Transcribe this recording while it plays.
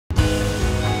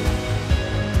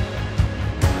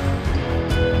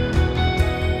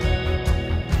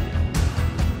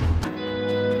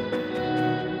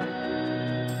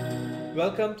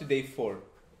welcome to day 4.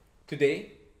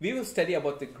 Today, we will study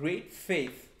about the great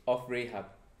faith of Rahab.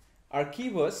 Our key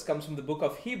verse comes from the book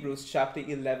of Hebrews chapter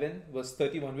 11 verse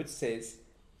 31, which says,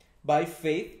 "By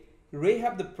faith,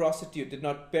 Rahab the prostitute did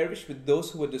not perish with those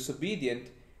who were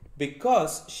disobedient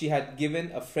because she had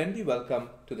given a friendly welcome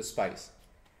to the spies."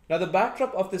 Now the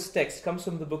backdrop of this text comes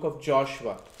from the book of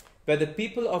Joshua, where the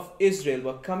people of Israel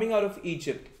were coming out of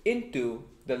Egypt into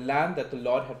the land that the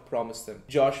Lord had promised them.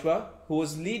 Joshua, who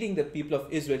was leading the people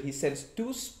of Israel, he sends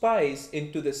 2 spies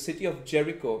into the city of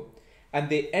Jericho, and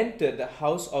they entered the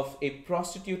house of a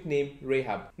prostitute named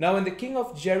Rahab. Now when the king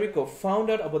of Jericho found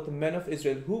out about the men of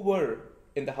Israel who were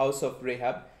in the house of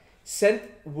Rahab, sent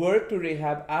word to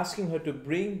Rahab asking her to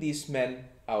bring these men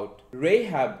out.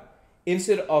 Rahab,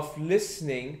 instead of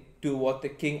listening to what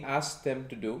the king asked them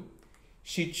to do,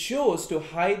 she chose to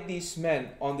hide these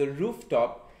men on the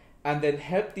rooftop and then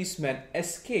help these men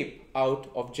escape out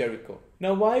of Jericho.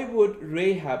 Now, why would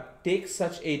Rahab take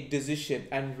such a decision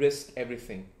and risk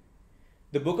everything?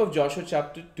 The book of Joshua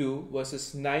chapter 2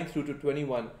 verses 9 through to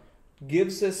 21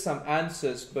 gives us some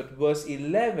answers, but verse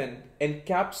 11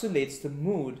 encapsulates the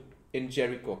mood in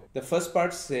Jericho. The first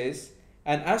part says,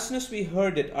 "And as soon as we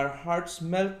heard it, our hearts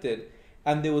melted,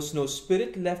 and there was no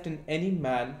spirit left in any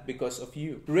man because of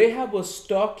you." Rahab was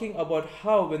talking about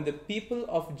how when the people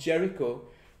of Jericho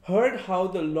heard how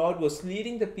the Lord was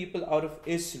leading the people out of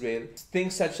Israel,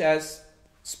 things such as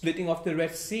splitting of the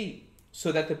Red Sea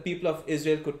so that the people of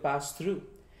Israel could pass through,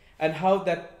 and how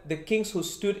that the kings who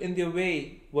stood in their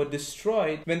way were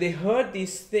destroyed. When they heard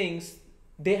these things,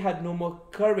 they had no more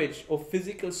courage or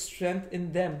physical strength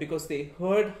in them because they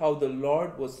heard how the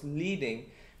Lord was leading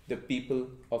the people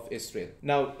of Israel.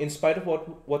 Now, in spite of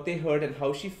what they heard and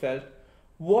how she felt,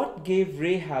 what gave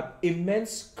Rahab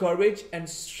immense courage and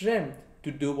strength to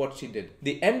do what she did?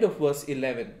 The end of verse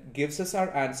 11 gives us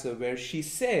our answer, where she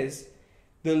says,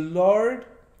 "The Lord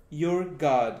your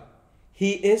God,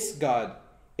 He is God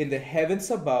in the heavens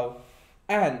above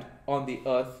and on the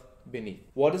earth beneath."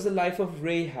 What is the life of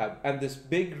Rahab and this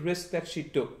big risk that she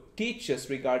took teach us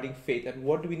regarding faith, and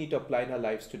what do we need to apply in our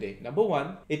lives today? Number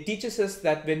 1, it teaches us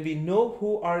that when we know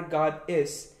who our God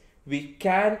is, we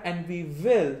can and we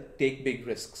will take big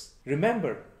risks.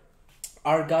 Remember,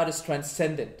 our God is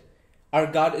transcendent. Our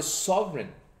God is sovereign.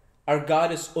 Our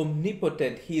God is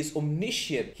omnipotent. He is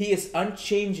omniscient. He is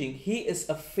unchanging. He is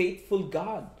a faithful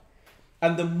God.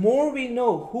 And the more we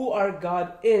know who our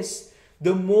God is,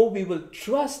 the more we will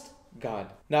trust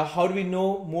God. Now, how do we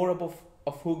know more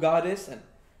of who God is and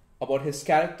about His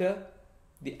character?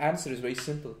 The answer is very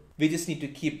simple. We just need to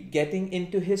keep getting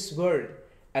into His Word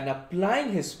and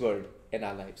applying His Word in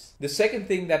our lives. The second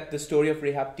thing that the story of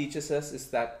Rahab teaches us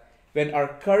is that when our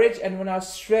courage and when our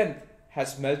strength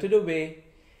has melted away,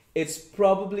 it's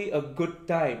probably a good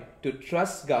time to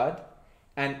trust God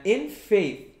and in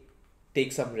faith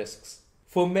take some risks.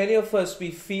 For many of us,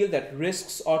 we feel that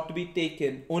risks ought to be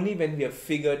taken only when we have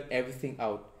figured everything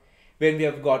out, when we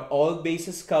have got all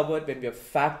bases covered, when we have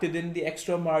factored in the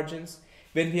extra margins,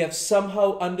 when we have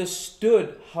somehow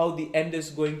understood how the end is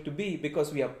going to be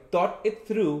because we have thought it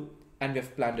through and we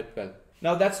have planned it well.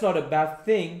 Now, that's not a bad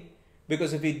thing,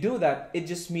 because if we do that, it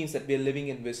just means that we are living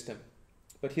in wisdom.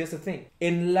 But here's the thing.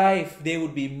 In life, there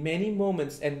would be many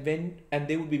moments and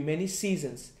there would be many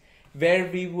seasons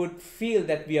where we would feel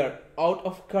that we are out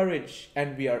of courage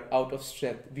and we are out of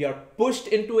strength. We are pushed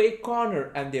into a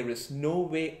corner and there is no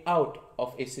way out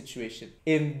of a situation.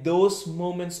 In those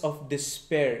moments of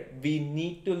despair, we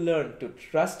need to learn to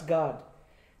trust God,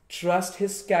 trust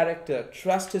His character,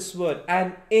 trust His word,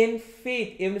 and in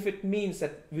faith, even if it means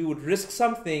that we would risk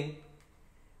something,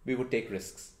 we would take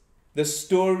risks. The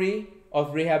story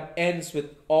of Rahab ends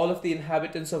with all of the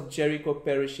inhabitants of Jericho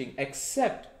perishing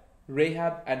except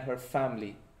Rahab and her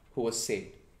family, who was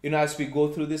saved. As we go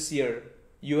through this year,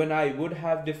 you and I would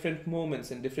have different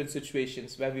moments and different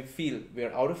situations where we feel we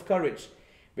are out of courage,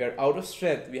 we are out of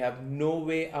strength, we have no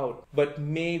way out. But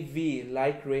may we,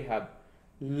 like Rahab,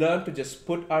 learn to just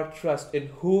put our trust in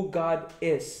who God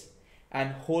is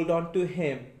and hold on to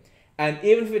Him. And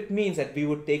even if it means that we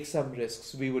would take some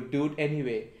risks, we would do it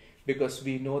anyway, because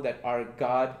we know that our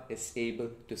God is able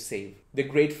to save. The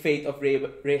great faith of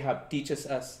Rahab teaches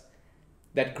us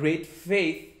that great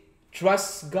faith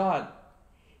trusts God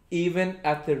even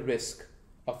at the risk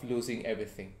of losing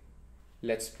everything.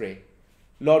 Let's pray.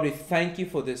 Lord, we thank You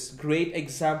for this great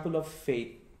example of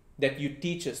faith that You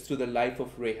teach us through the life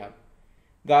of Rahab.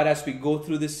 God, as we go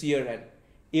through this year, and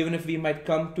even if we might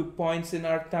come to points in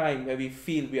our time where we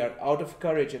feel we are out of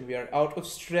courage and we are out of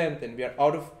strength and we are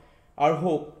out of our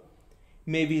hope,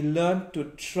 may we learn to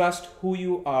trust who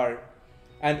You are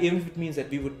And even if it means that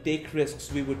we would take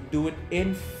risks, we would do it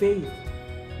in faith,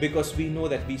 because we know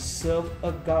that we serve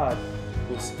a God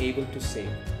who is able to save.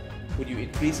 Would you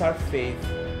increase our faith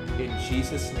in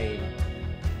Jesus' name?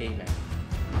 Amen.